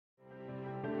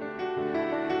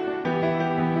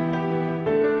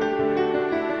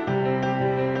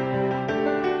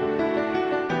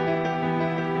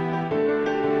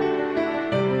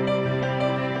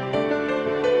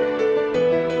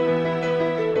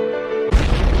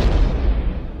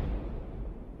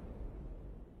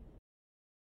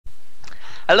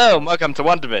Hello and welcome to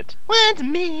Wonderment.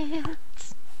 Wonderment.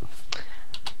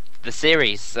 The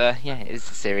series, yeah, it is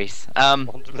the series.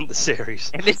 Wonderment the series.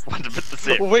 It is Wonderment the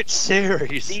series. Which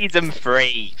series? Season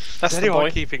 3. That's Is the anyone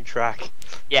point. keeping track?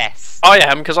 Yes. I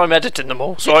am, because I'm editing them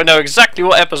all, so I know exactly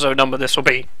what episode number this will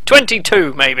be.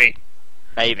 22, maybe.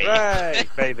 Maybe. Right,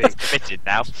 baby. Committed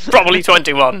now. Probably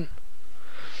 21.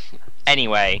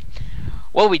 Anyway,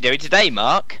 what are we doing today,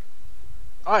 Mark?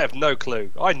 I have no clue.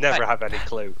 I never have any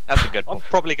clue. That's a good I'm one.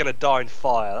 probably going to die in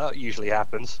fire. That usually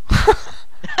happens.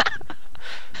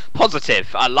 Positive.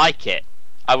 I like it.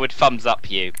 I would thumbs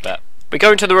up you, but We're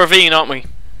going to the ravine, aren't we?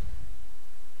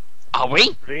 are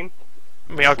we? Green?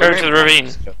 We are going to the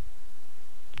ravine.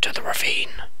 To the ravine.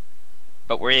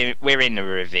 But we're in the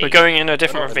ravine. We're going in a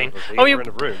different ravine. Oh, We're in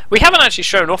a room. we haven't actually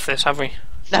shown off this, have we?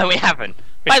 No, we haven't.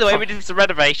 We By the way, should we did some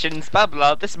renovations. Blah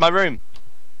blah. This is my room.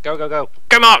 Go, go, go.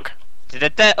 Go, Mark!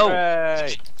 Oh,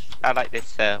 Hooray. I like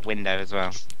this window as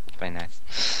well. Very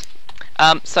nice.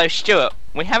 So Stuart,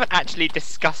 we haven't actually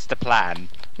discussed a plan.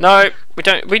 No, we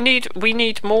don't. We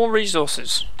need more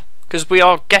resources because we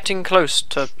are getting close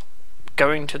to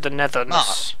going to the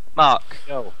netherness. Mark,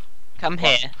 Go. come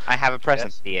here. I have a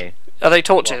present for you. Are they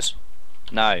torches?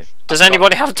 No. Does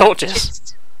anybody have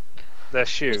torches? Their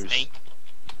shoes. Excuse me.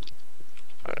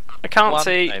 I can't One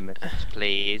see. moment,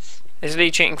 please. Is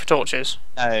Lee cheating for torches?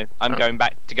 No, I'm Oh. going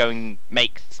back to go and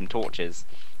make some torches.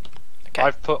 Okay.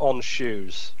 I've put on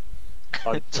shoes.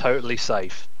 I'm totally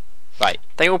safe. Right.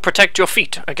 They will protect your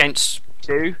feet against.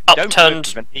 Don't Upturned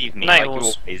move and leave me nails. like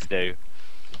you always do.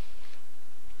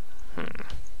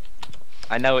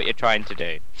 I know what you're trying to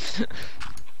do.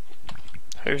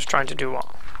 Who's trying to do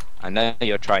what? I know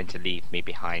you're trying to leave me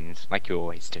behind, like you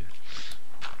always do.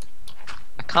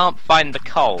 I can't find the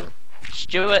coal.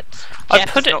 Stuart, I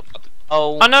Jeff's put it- not got the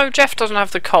coal. I know Jeff doesn't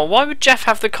have the coal. Why would Jeff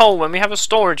have the coal when we have a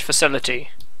storage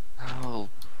facility? Oh,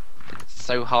 it's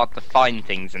so hard to find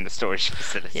things in the storage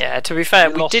facility. Yeah, to be fair,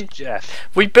 You we lost did. Jeff.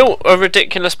 We built a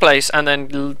ridiculous place and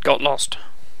then got lost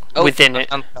Oh, within I it.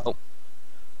 found coal.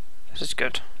 This is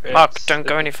good. It's- Mark, don't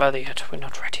go any further yet. We're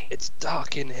not ready. It's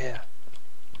dark in here.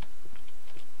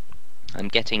 I'm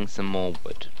getting some more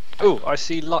wood. Ooh, I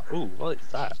see light. Ooh, what is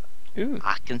that? Ooh,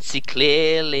 I can see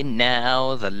clearly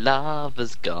now the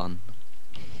lava's gone.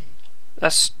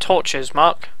 that's torches,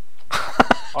 Mark.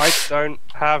 I don't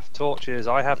have torches.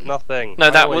 I have nothing. No, I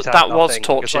that always was- have that was nothing,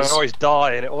 because torches. I always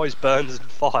die and it always burns in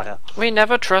fire. We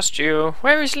never trust you.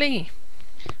 Where is Lee?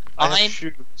 I I'm- have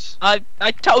shoes.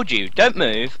 I told you, don't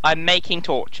move. I'm making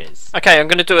torches. Okay, I'm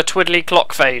going to do a twiddly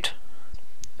clock fade.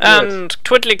 And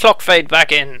twiddly clock fade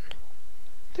back in.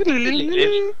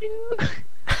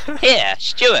 Here,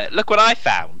 Stuart, look what I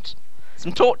found.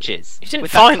 Some torches. You didn't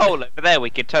With find- that coal over there, we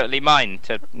could totally mine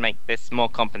to make this more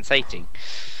compensating.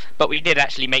 But we did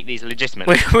actually make these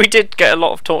legitimately. We did get a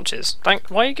lot of torches. Why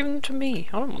are you giving them to me?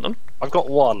 I don't want them. I've got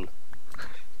one.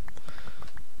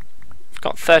 I've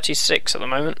got 36 at the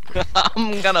moment.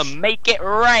 I'm gonna make it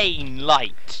rain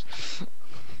light.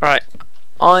 Right.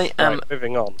 I am Right,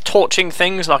 moving on. torching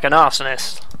things like an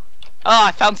arsonist. Oh,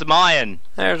 I found some iron.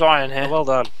 There's iron here. Well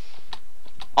done.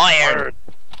 Iron.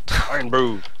 Iron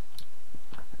brew.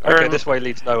 Okay, Iron- this way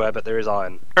leads nowhere, but there is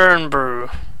iron. Urn brew.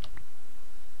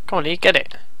 Come on, Lee, get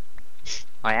it.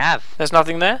 I have. There's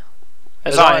nothing there?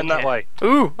 There's iron that here. way.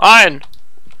 Ooh, iron!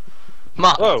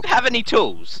 Mark, Whoa. do you have any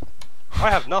tools? I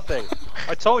have nothing.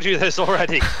 I told you this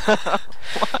already.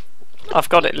 I've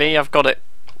got it, Lee, I've got it.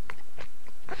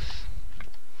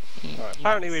 Right,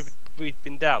 apparently we've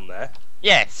been down there.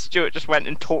 Yes, Stuart just went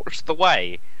and torched the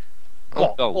way.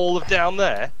 What? Oh. All of down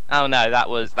there? Oh no, that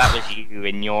was you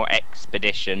in your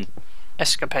expedition.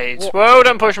 Escapades. What? Whoa,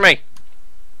 don't push me!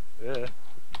 Yeah.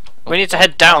 We need to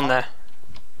head down there.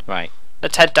 Right.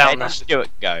 Let's head Where down did there. Stuart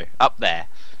go? Up there.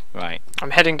 Right.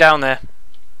 I'm heading down there.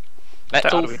 Let's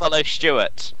That all would be- follow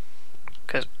Stuart.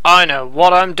 Because I know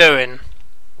what I'm doing.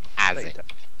 As Wait, it.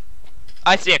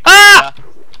 I see a Ah!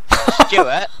 creeper.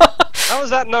 Stuart. How is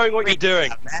that knowing what you're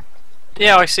doing?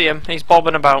 Yeah, I see him. He's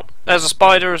bobbing about. There's a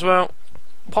spider as well.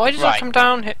 Why did I Right. come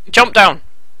down here? Jump down!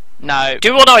 No,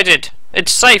 Do what I did!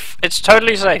 It's safe. It's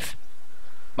totally safe.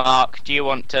 Mark, do you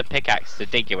want a pickaxe to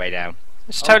dig your way down?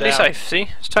 It's I'm totally down. safe, see?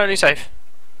 It's totally safe.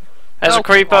 There's Oh, a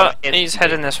creeper, come on, he's it's-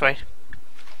 heading this way.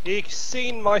 You've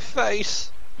seen my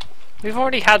face. We've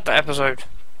already had that episode.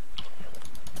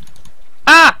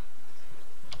 Ah!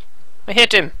 I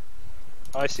hit him.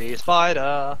 I see a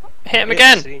spider. I hit him You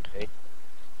again. see me.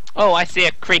 Oh, I see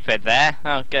a creeper there.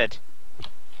 Oh, good.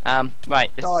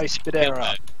 Right. This Die, is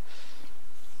Spidera.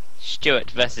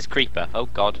 Stuart versus creeper. Oh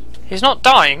God. He's not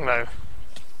dying though.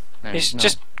 No, He's not.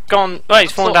 just gone. Oh,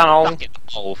 he's fallen down a hole. Stuck in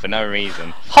the hole for no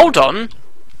reason. Hold on.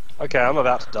 Okay, I'm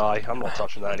about to die. I'm not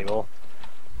touching that anymore.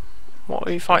 What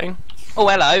are you fighting? Oh,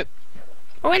 hello.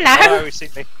 Oh, Oh, you see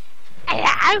me.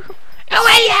 Hello! Oh,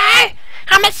 hello!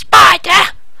 I'm a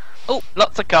spider! Oh,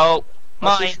 lots of coal.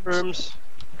 Lots of Mine.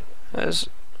 shrooms.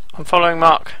 I'm following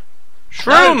Mark.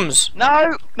 Shrooms!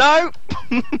 No, no.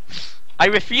 I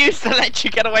refuse to let you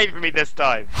get away from me this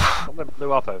time. Something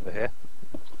blew up over here.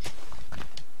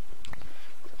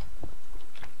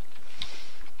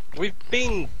 We've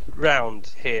been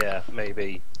round here,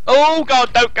 maybe. Oh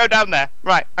god, don't go down there.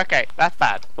 Right, okay, that's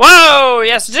bad. Whoa!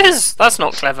 Yes, it is! That's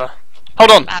not clever.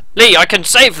 Hold on. Lee, I can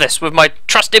save this with my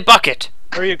trusty bucket.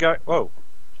 Where are you going? Whoa.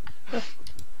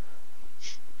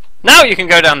 Now you can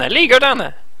go down there. Lee, go down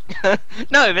there.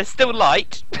 No, there's still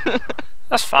light.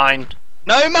 That's fine.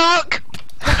 No, Mark!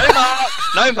 No, Mark!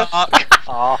 No, Mark!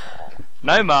 Ah.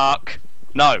 No, Mark!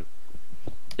 No.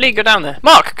 Lee, go down there.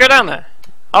 Mark, go down there.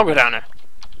 I'll go down there.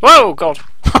 Whoa, God.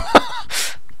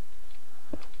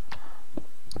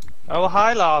 Oh,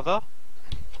 hi, lava.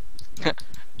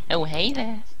 Oh, hey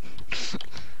there.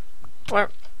 Where?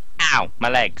 Ow, my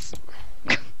legs.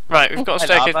 Right, we've got a Hi,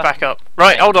 staircase lava. back up.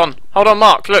 Right, hold on. Hold on,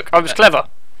 Mark. Look, I was clever.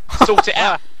 Sort it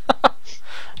out.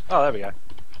 Oh, there we go.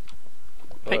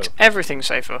 Makes everything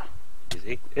safer.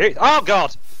 Easy. Oh,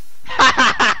 God!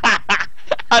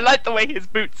 I like the way his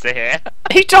boots are here.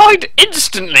 He died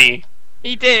instantly.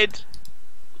 He did.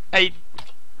 He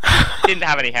didn't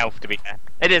have any health to be fair.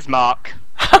 It is Mark.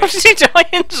 How did he die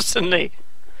instantly?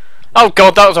 Oh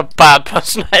God, that was a bad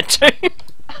person I had to.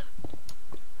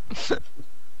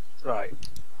 Right.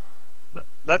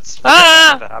 Let's.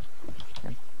 Ah! Never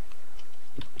happen.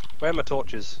 Where are my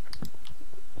torches?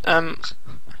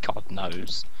 God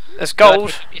knows. There's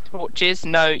gold. Your torches?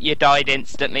 No, you died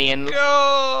instantly and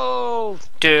Gold!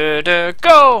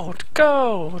 Gold,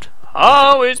 gold.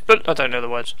 Oh, it's but I don't know the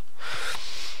words.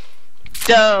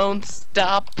 don't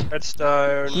stop.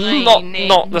 Redstone.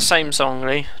 Not the same song,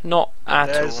 Lee. Not at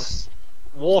There's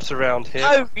water around here.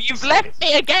 Oh, you've left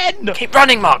me again! all. Keep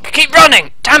running, Mark. Keep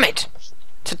running. Damn it!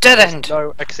 It's a dead end.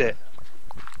 No exit.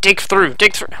 Dig through.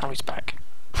 Dig through. Oh, he's back.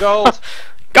 Gold!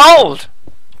 Gold.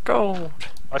 Gold.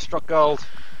 I struck gold.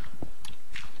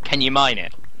 Can you mine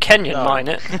it? Kenyan No. mine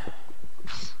it.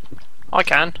 I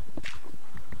can.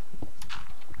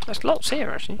 There's lots here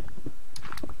actually.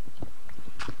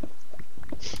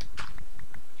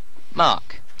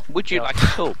 Mark, would you Yeah. like a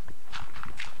tool?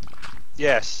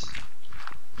 Yes,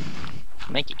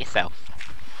 Make it yourself.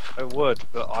 I would,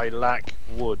 but I lack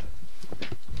wood.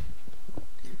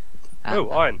 Oh,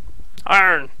 iron.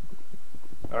 Iron.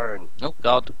 Iron. Oh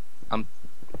god.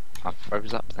 I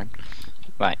froze up then.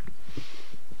 Right.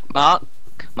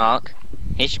 Mark,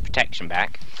 here's your protection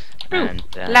bag. Ooh, And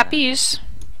lapis.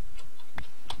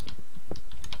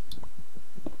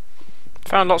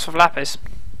 Found lots of lapis.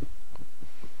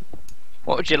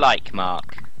 what would you like,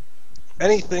 Mark?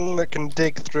 Anything that can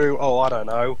dig through, oh, I don't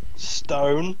know,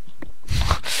 stone.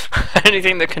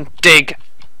 Anything that can dig.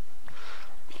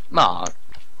 Mark,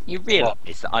 you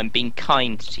realise that I'm being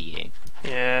kind to you.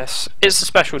 Yes, it's a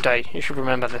special day. You should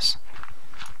remember this.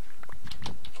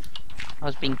 I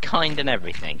was being kind and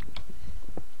everything.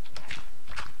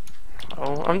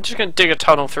 Oh, I'm just going to dig a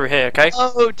tunnel through here, okay?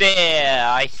 Oh dear,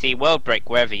 I see world break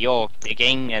wherever you're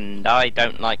digging, and I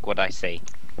don't like what I see.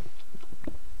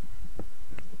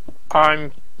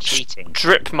 I'm Cheating.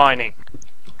 drip mining.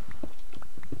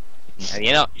 No,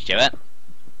 you're not, Stuart.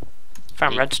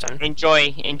 Found redstone.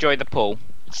 Enjoy the pool.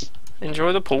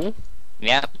 Enjoy the pool.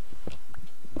 Yep,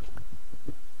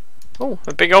 Oh,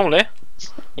 a big hole here.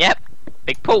 yep.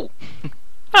 Big pool.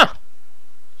 Huh.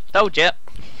 Told you.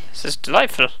 This is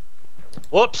delightful.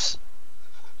 Whoops!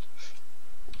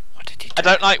 What did you do? I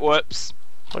don't like whoops.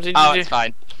 What did you Oh, do? it's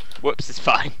fine. Whoops is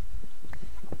fine.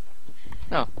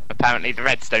 Oh, apparently the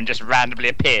redstone just randomly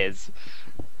appears.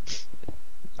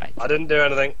 Right. I didn't do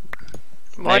anything.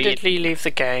 Why No, did Lee leave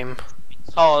the game?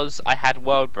 Because I had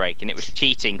world break and it was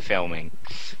cheating filming.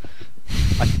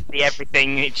 I could see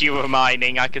everything that you were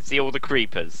mining. I could see all the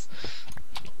creepers.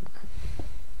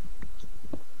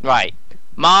 Right,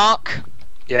 Mark.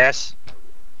 Yes.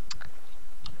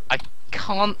 I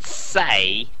can't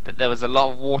say that there was a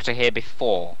lot of water here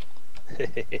before.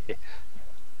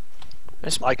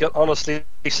 I can honestly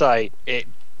say it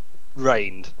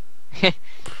rained.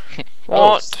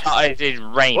 What? It did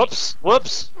rain. Whoops!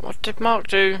 Whoops! What did Mark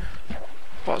do?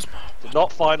 What's Did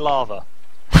not find lava.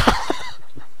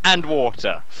 And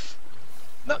water.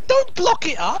 No, don't block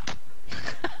it up!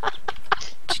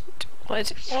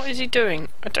 What is he doing?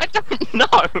 I I don't. don't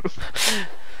know.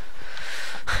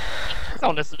 He's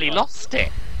honestly lost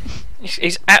it.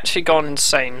 He's actually gone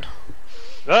insane.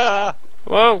 Ah!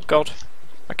 Whoa, God.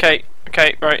 Okay,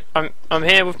 Okay, right. I'm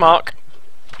here with Mark.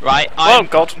 Right, Oh I'm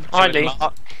God, hi doing Lee.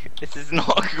 Mark. This is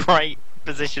not a great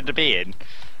position to be in.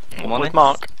 I'm With honest.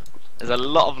 Mark. There's a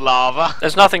lot of lava.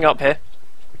 There's nothing up here.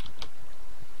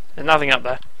 There's nothing up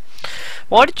there.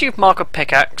 Why did you give Mark a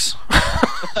pickaxe?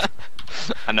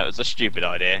 I know it's a stupid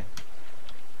idea.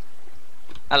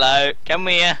 Hello, come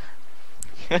here.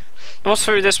 What's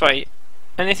through this way?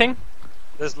 Anything?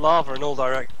 There's lava in all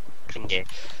directions. Yeah.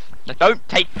 Now don't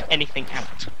take anything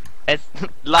out. There's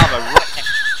lava right there.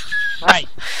 Right.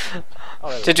 Oh,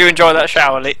 there we Did you enjoy that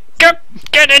shower, Lee?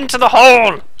 Get into the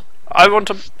hole! I want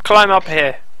to climb up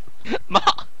here.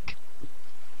 Mark!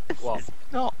 This What? is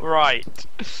not right.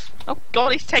 Oh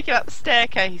God, he's taking out the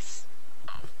staircase.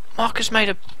 Mark has made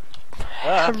a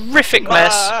Ah. horrific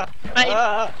mess.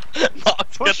 Mate.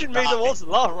 Pushing Mark's me gonna die. towards the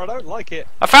lava, I don't like it.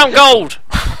 I found gold!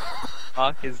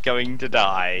 Mark is going to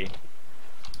die.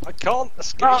 I can't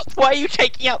escape. Mark, why are you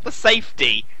taking out the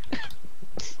safety?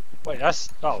 Wait, that's...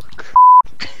 Oh.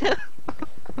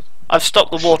 I've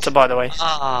stopped the water, by the way.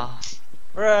 Ah,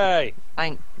 Hooray!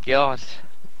 thank God.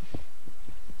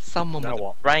 Someone Now with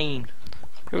what? rain.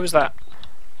 Who was that?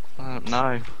 I don't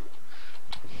know.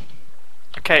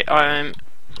 Okay,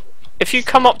 if you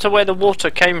come up to where the water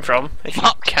came from, if you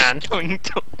Mark can. is going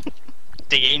to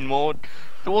dig in more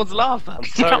towards lava. I'm You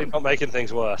totally can't- not making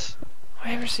things worse.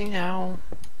 Where is he now?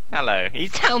 Hello,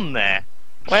 he's down there.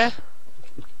 Where?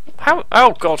 How?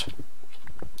 Oh God!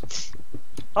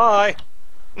 Hi!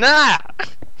 Nah!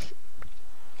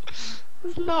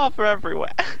 There's lava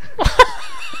everywhere.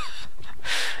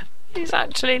 He's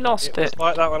actually lost It was it.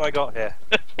 like that when I got here.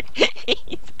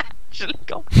 He's actually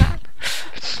gone mad.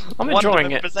 I'm One of enjoying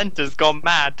the it. presenter's gone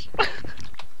mad.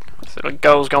 So the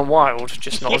girl's gone wild,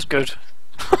 just not as good.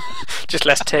 Just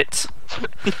less tits.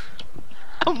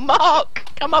 Oh, Mark,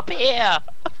 come up here.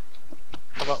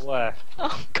 How about where?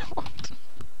 Oh God.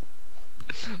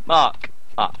 Mark,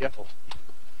 Yeah.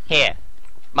 here.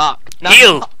 Mark, no.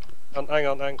 Heal! Hang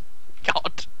on.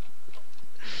 God.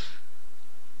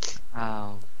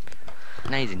 Oh.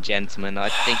 Ladies and gentlemen, I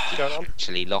think What's you going on?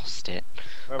 actually lost it.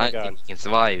 Where am I I don't going? think you can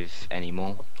survive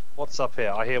anymore. What's up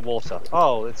here? I hear water.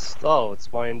 Oh, it's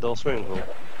my indoor swimming pool.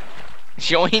 It's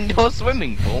your indoor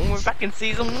swimming pool. We're back in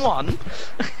season 1.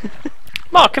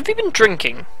 Mark, have you been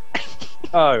drinking?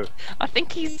 Oh, I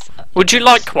think he's. Would you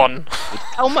like one?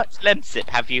 How much Lemsip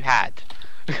have you had?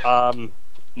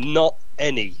 not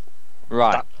any.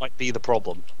 Right. That might be the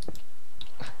problem.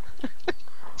 I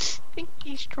think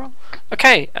he's drunk.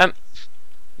 Okay,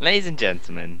 Ladies and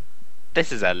gentlemen,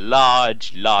 this is a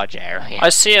large area. I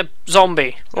see a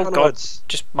zombie. Oh God! Onwards.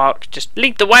 Just Mark, just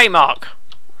lead the way, Mark.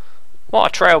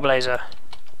 What a trailblazer!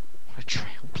 A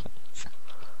trailblazer.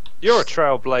 You're a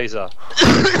trailblazer.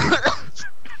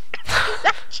 He's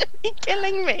actually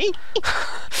killing me.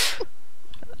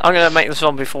 I'm gonna make the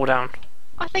zombie fall down.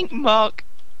 I think Mark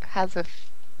has a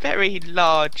very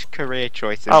large career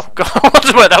choices. Oh God!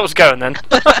 That's where that was going then.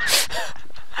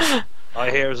 I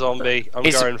hear a zombie. I'm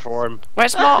Is- going for him.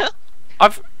 Where's Mark?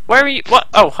 Where are you? What?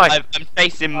 Oh, hi. I'm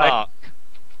facing Hi. Mark.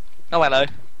 Oh, hello.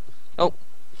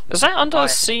 Is that under Hi. the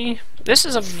sea? This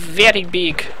is a very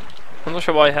big. I'm not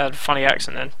sure why I had a funny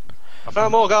accent then. I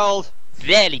found more gold.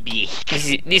 Very big. This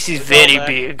is It's very all there.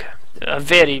 big.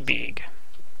 Very big.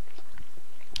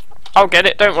 I'll get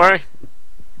it. Don't worry.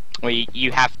 Well,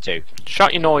 you have to.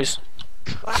 Shut your noise.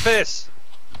 Lapis.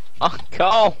 Oh,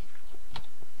 Carl.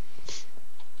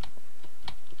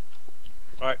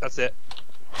 Right, that's it.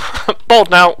 Bored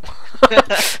now.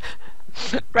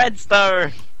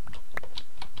 Redstone.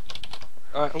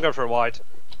 Alright, I'm going for a wide.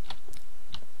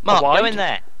 Mark, wide? go in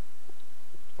there.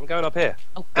 I'm going up here.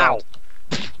 Oh, Ow.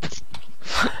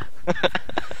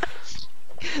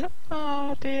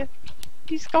 Oh dear.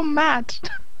 He's gone mad.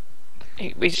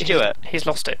 Stuart. Stuart. He's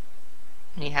lost it.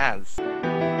 He has.